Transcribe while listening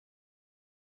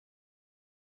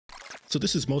So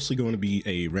this is mostly going to be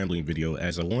a rambling video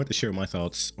as I wanted to share my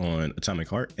thoughts on Atomic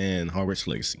Heart and Hogwarts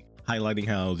Legacy, highlighting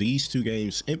how these two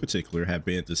games in particular have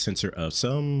been the center of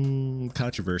some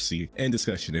controversy and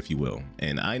discussion, if you will.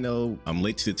 And I know I'm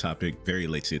late to the topic, very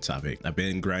late to the topic. I've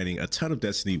been grinding a ton of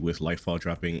Destiny with Lightfall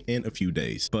dropping in a few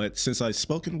days, but since I've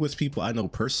spoken with people I know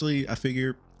personally, I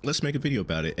figured let's make a video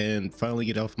about it and finally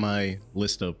get off my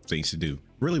list of things to do.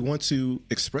 Really want to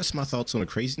express my thoughts on the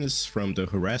craziness from the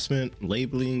harassment,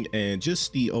 labeling, and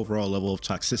just the overall level of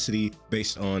toxicity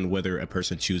based on whether a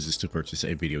person chooses to purchase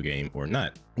a video game or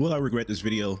not. Will I regret this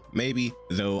video? Maybe,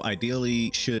 though ideally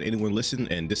should anyone listen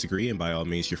and disagree, and by all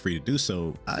means you're free to do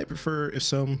so, I prefer if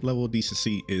some level of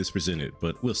decency is presented,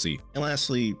 but we'll see. And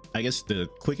lastly, I guess the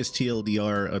quickest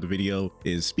TLDR of the video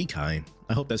is be kind.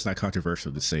 I hope that's not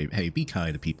controversial to say, hey, be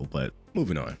kind to people, but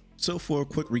moving on. So for a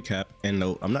quick recap, and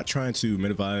no, I'm not trying to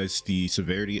minimize the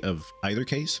severity of either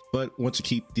case, but want to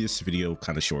keep this video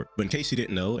kind of short. But in case you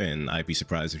didn't know, and I'd be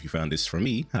surprised if you found this from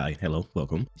me, hi, hello,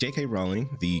 welcome. J.K.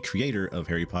 Rowling, the creator of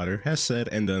Harry Potter, has said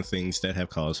and done things that have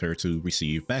caused her to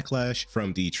receive backlash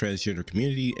from the transgender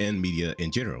community and media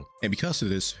in general. And because of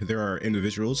this, there are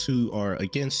individuals who are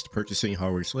against purchasing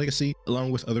Hogwarts Legacy,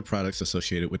 along with other products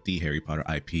associated with the Harry Potter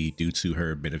IP due to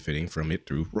her benefiting from it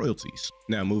through royalties.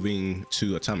 Now moving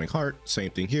to Atomic Heart,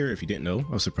 same thing here. If you didn't know,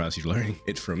 I'm surprised you're learning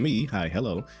it from me. Hi,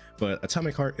 hello. But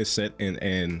Atomic Heart is set in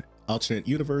an alternate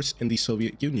universe in the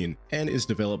Soviet Union and is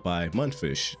developed by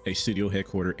Mundfish, a studio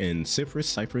headquartered in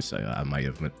Cyprus. I might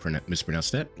have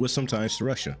mispronounced that, with some ties to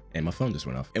Russia, and my phone just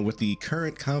went off. And with the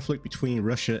current conflict between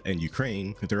Russia and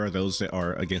Ukraine, there are those that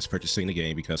are against purchasing the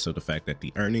game because of the fact that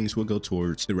the earnings will go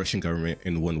towards the Russian government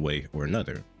in one way or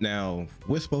another. Now,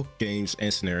 with both games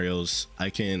and scenarios, I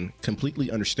can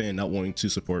completely understand not wanting to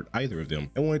support either of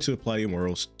them and wanting to apply your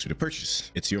morals to the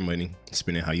purchase. It's your money,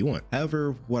 spend it how you want.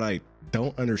 However, what I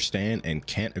don't understand and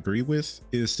can't agree with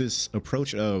is this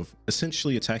approach of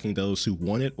essentially attacking those who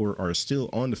want it or are still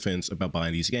on the fence about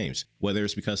buying these games, whether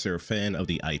it's because they're a fan of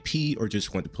the IP or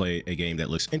just want to play a game that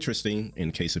looks interesting, in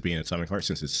case of being Atomic Heart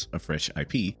since it's a fresh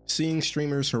IP. Seeing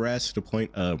streamers harassed to the point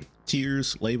of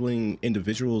tears, labeling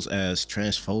individuals as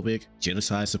transphobic,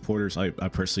 genocide supporters. I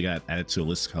personally got added to a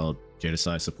list called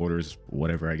genocide supporters,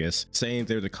 whatever, I guess, saying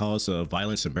they're the cause of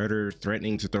violence and murder,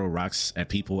 threatening to throw rocks at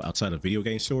people outside of video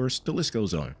game stores. The list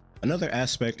goes on. Another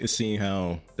aspect is seeing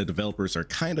how the developers are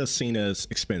kind of seen as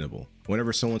expendable.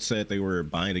 Whenever someone said they were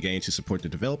buying the game to support the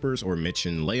developers or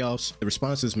mention layoffs, the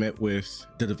response is met with,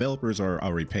 the developers are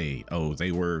already paid. Oh,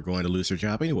 they were going to lose their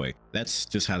job anyway. That's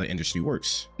just how the industry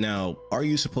works. Now, are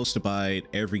you supposed to buy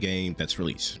every game that's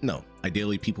released? No.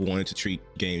 Ideally, people wanted to treat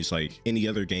games like any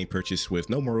other game purchase with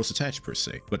no morals attached per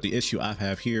se. But the issue I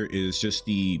have here is just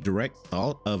the direct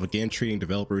thought of again treating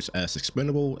developers as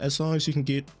expendable as long as you can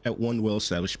get at one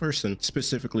well-established person,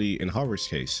 specifically in Hogwarts'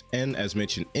 case. And as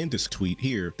mentioned in this tweet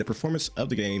here, the performance of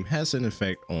the game has an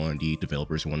effect on the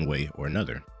developers one way or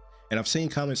another. And I've seen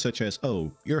comments such as,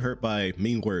 oh, you're hurt by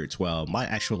mean words while my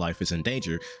actual life is in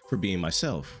danger for being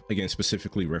myself. Again,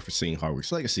 specifically referencing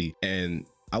Hogwarts Legacy. And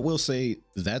I will say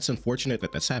that's unfortunate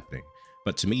that that's happening.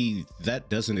 But to me, that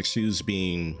doesn't excuse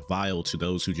being vile to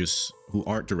those who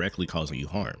aren't directly causing you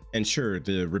harm. And sure,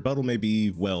 the rebuttal may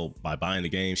be, well, by buying the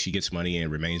game, she gets money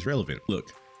and remains relevant.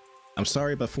 Look, I'm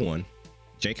sorry, but for one,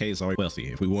 JK is already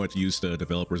wealthy. If we wanted to use the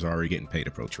developers are already getting paid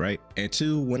approach, right? And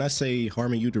two, when I say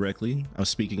harming you directly, I'm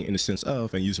speaking in the sense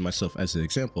of, and using myself as an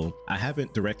example, I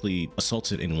haven't directly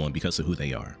assaulted anyone because of who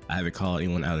they are. I haven't called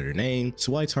anyone out of their name,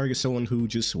 so why target someone who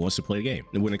just wants to play a game?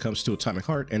 And when it comes to Atomic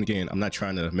Heart, and again, I'm not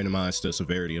trying to minimize the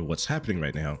severity of what's happening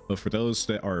right now, but for those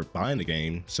that are buying the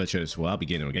game, such as, well, I'll be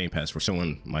getting a Game Pass for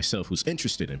someone myself who's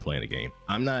interested in playing a game.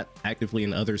 I'm not actively,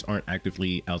 and others aren't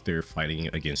actively out there fighting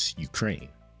against Ukraine.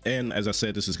 And as I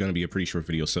said, this is going to be a pretty short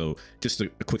video, so just a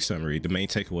quick summary. The main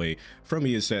takeaway from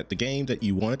me is that the game that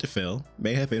you wanted to fail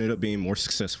may have ended up being more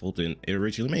successful than it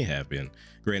originally may have been.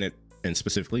 Granted, and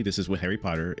specifically, this is what Harry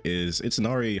Potter is. It's an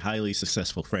already highly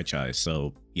successful franchise,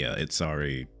 so yeah, it's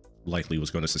already likely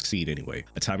was going to succeed anyway.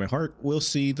 Atomic Heart, we'll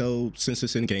see though, since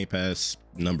it's in Game Pass,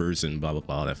 numbers and blah blah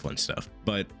blah, that fun stuff.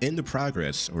 But in the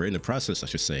process, I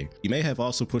should say, you may have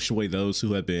also pushed away those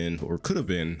who have been or could have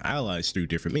been allies through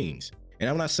different means. And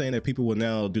I'm not saying that people will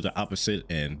now do the opposite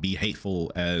and be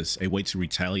hateful as a way to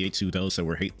retaliate to those that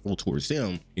were hateful towards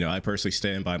them. You know, I personally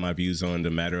stand by my views on the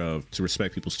matter of to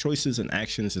respect people's choices and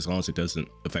actions as long as it doesn't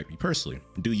affect me personally.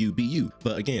 Do you be you.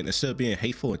 But again, instead of being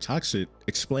hateful and toxic,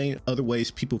 explain other ways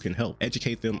people can help.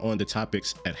 Educate them on the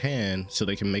topics at hand so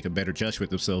they can make a better judgment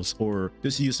themselves, or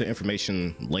just use the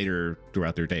information later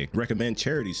throughout their day. Recommend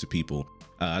charities to people.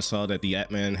 I saw that the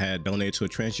admin had donated to a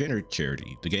transgender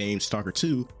charity. The game Stalker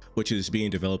 2, which is being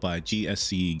developed by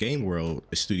GSC Game World,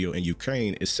 a studio in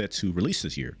Ukraine, is set to release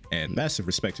this year. And massive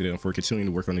respect to them for continuing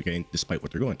to work on the game despite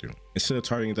what they're going through. Instead of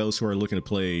targeting those who are looking to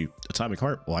play Atomic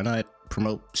Heart, why not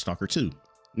promote Stalker 2?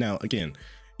 Now, again,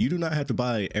 you do not have to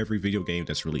buy every video game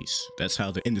that's released. That's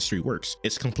how the industry works.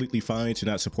 It's completely fine to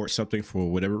not support something for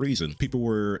whatever reason. People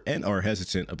were and are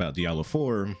hesitant about Diablo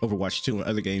 4, Overwatch 2, and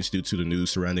other games due to the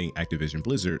news surrounding Activision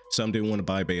Blizzard. Some didn't want to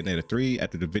buy Bayonetta 3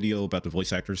 after the video about the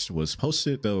voice actors was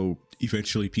posted, though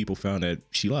eventually people found that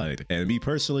she lied. And me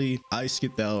personally, I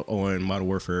skipped out on Modern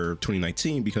Warfare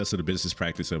 2019 because of the business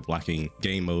practice of locking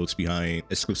game modes behind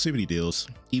exclusivity deals,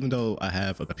 even though I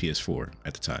have a PS4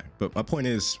 at the time. But my point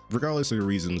is, regardless of the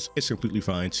reason, it's completely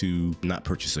fine to not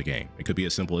purchase a game. It could be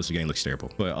as simple as the game looks terrible.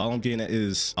 But all I'm getting at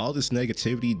is all this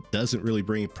negativity doesn't really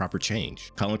bring proper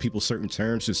change. Calling people certain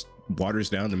terms just waters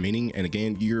down the meaning, and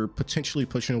again, you're potentially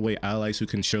pushing away allies who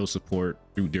can show support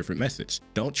through different methods.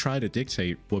 Don't try to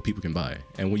dictate what people can buy.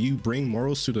 And when you bring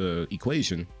morals to the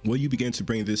equation, well, you begin to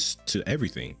bring this to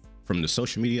everything, from the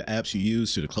social media apps you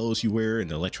use to the clothes you wear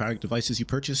and the electronic devices you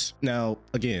purchase. Now,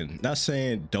 again, not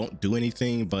saying don't do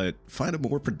anything, but find a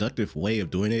more productive way of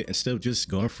doing it instead of just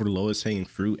going for the lowest hanging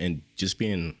fruit and just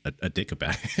being a dick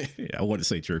about it. I want to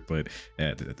say jerk, but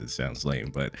that sounds lame.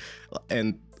 But,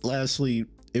 and lastly,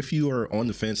 if you are on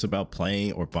the fence about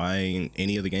playing or buying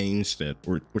any of the games that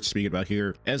we're speaking about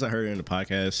here, as I heard in the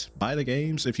podcast, buy the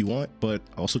games if you want, but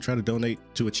also try to donate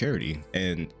to a charity.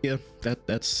 And yeah,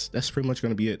 that's pretty much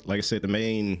going to be it. Like I said, the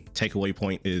main takeaway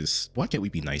point is, why can't we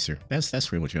be nicer? That's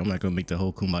pretty much it. I'm not going to make the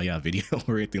whole kumbaya video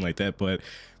or anything like that, but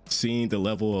seeing the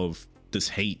level of this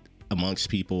hate amongst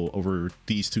people over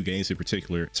these two games in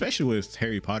particular, especially with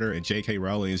Harry Potter and J.K.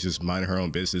 Rowling is just minding her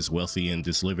own business, wealthy and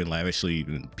just living lavishly,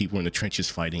 and people in the trenches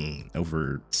fighting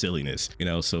over silliness, you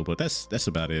know. So, but that's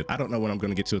about it. I don't know when I'm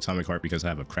going to get to Atomic Heart because I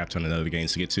have a crap ton of other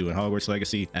games to get to. In Hogwarts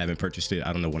Legacy, I haven't purchased it.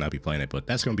 I don't know when I'll be playing it, but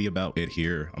that's going to be about it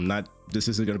here. This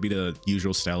isn't going to be the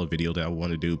usual style of video that I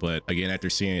want to do, but again, after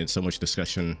seeing so much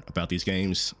discussion about these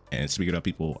games and speaking about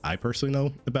people I personally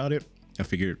know about it, I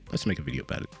figured let's make a video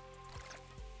about it.